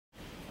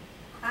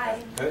Hi.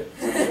 Good.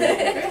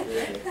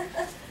 Good.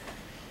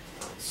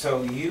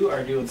 So you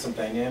are doing some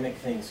dynamic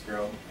things,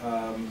 girl.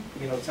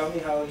 You know, tell me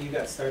how you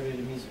got started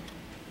in music.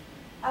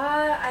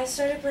 I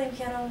started playing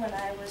piano when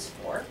I was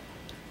 4,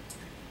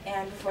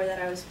 and before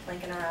that I was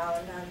plinking around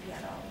on the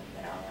piano,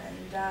 you know,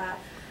 and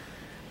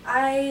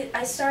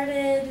I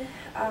started.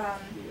 Look at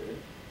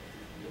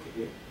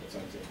here. That's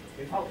what I'm saying.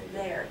 Okay. Oh,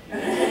 there.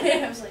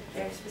 I was like,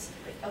 there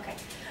specifically. Okay.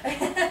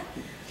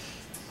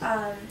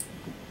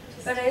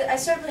 But I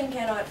started playing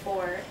piano at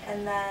 4,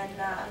 and then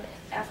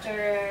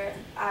after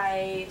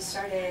I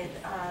started,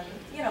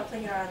 you know,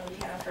 playing around on the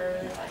piano for a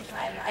really long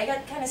time, I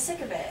got kind of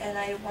sick of it, and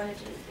I wanted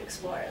to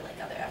explore like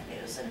other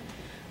avenues. And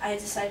I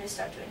decided to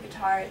start doing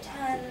guitar at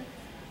 10,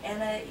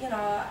 and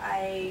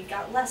I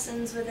got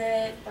lessons with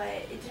it, but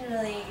it didn't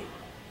really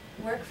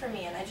work for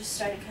me, and I just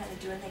started kind of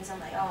doing things on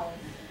my own.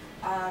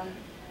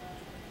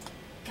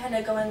 Kind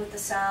of going with the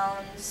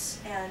sounds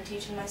and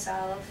teaching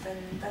myself,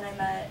 and then I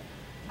met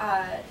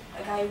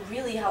a guy who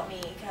really helped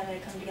me kind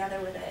of come together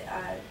with it.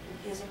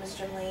 His name was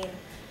Jim Lane,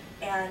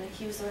 and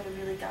he was the one who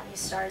really got me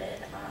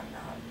started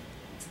on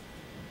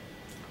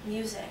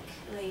music,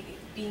 like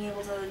being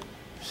able to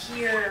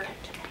hear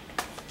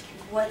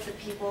what the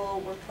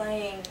people were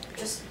playing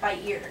just by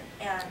ear,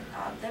 and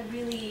that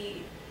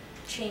really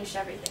changed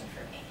everything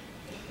for me.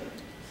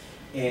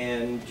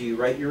 And do you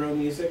write your own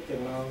music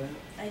and all that?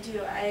 I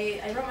do.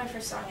 I wrote my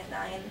first song at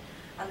 9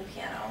 on the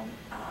piano,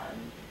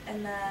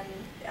 and then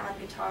on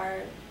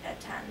guitar at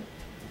 10.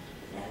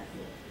 Yeah.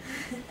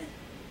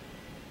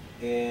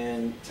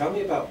 And tell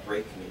me about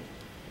Break Me.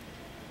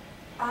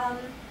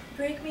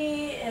 Break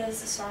Me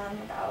is a song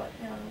about,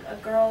 you know, a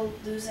girl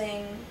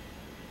losing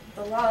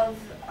the love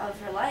of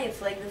her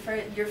life, like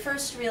your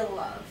first real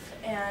love.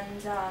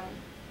 And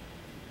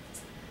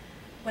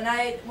when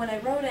I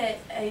wrote it,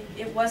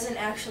 it wasn't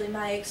actually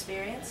my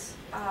experience.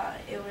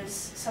 It was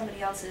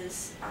somebody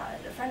else's,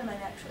 a friend of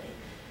mine actually.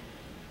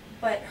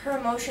 But her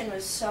emotion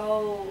was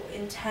so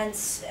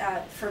intense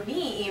for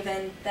me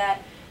even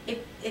that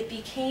it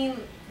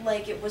became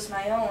like it was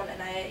my own,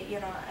 and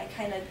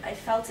I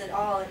felt it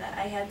all, and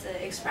I had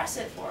to express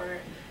it for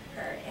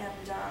her,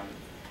 and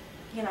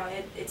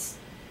it's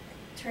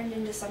turned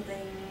into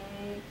something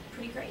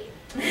pretty great.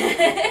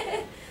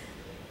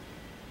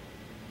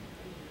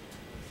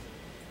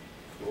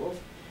 Cool.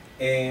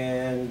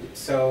 And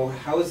so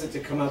how is it to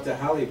come out to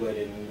Hollywood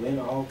and win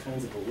all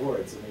kinds of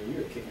awards? I mean,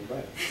 you were kicking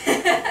butt.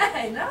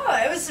 I know,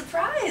 I was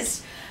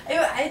surprised.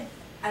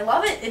 I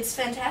love it. It's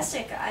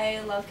fantastic.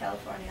 I love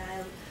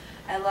California.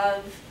 I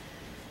love,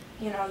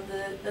 you know,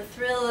 the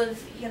thrill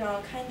of, you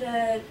know, kind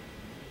of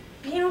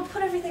being able to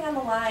put everything on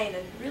the line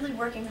and really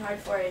working hard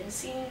for it and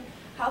seeing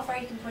how far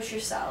you can push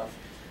yourself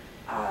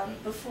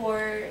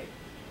before,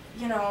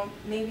 you know,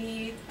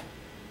 maybe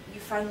you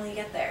finally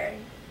get there.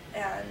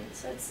 And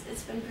so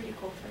it's been pretty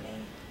cool for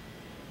me.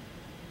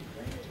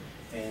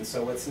 Great. And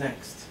so what's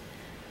next?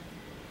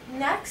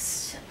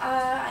 Next,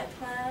 I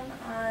plan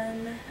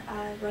on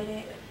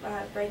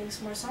writing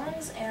some more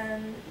songs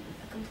and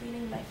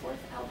completing my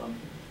 4th album.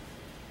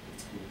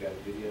 You've got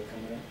a video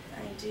coming up?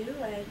 I do.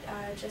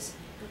 I just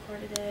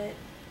recorded it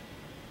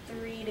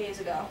 3 days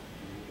ago.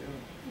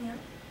 There you go. Yeah.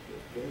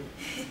 Good,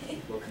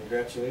 good. Well,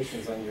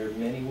 congratulations on your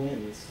many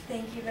wins.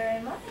 Thank you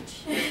very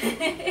much.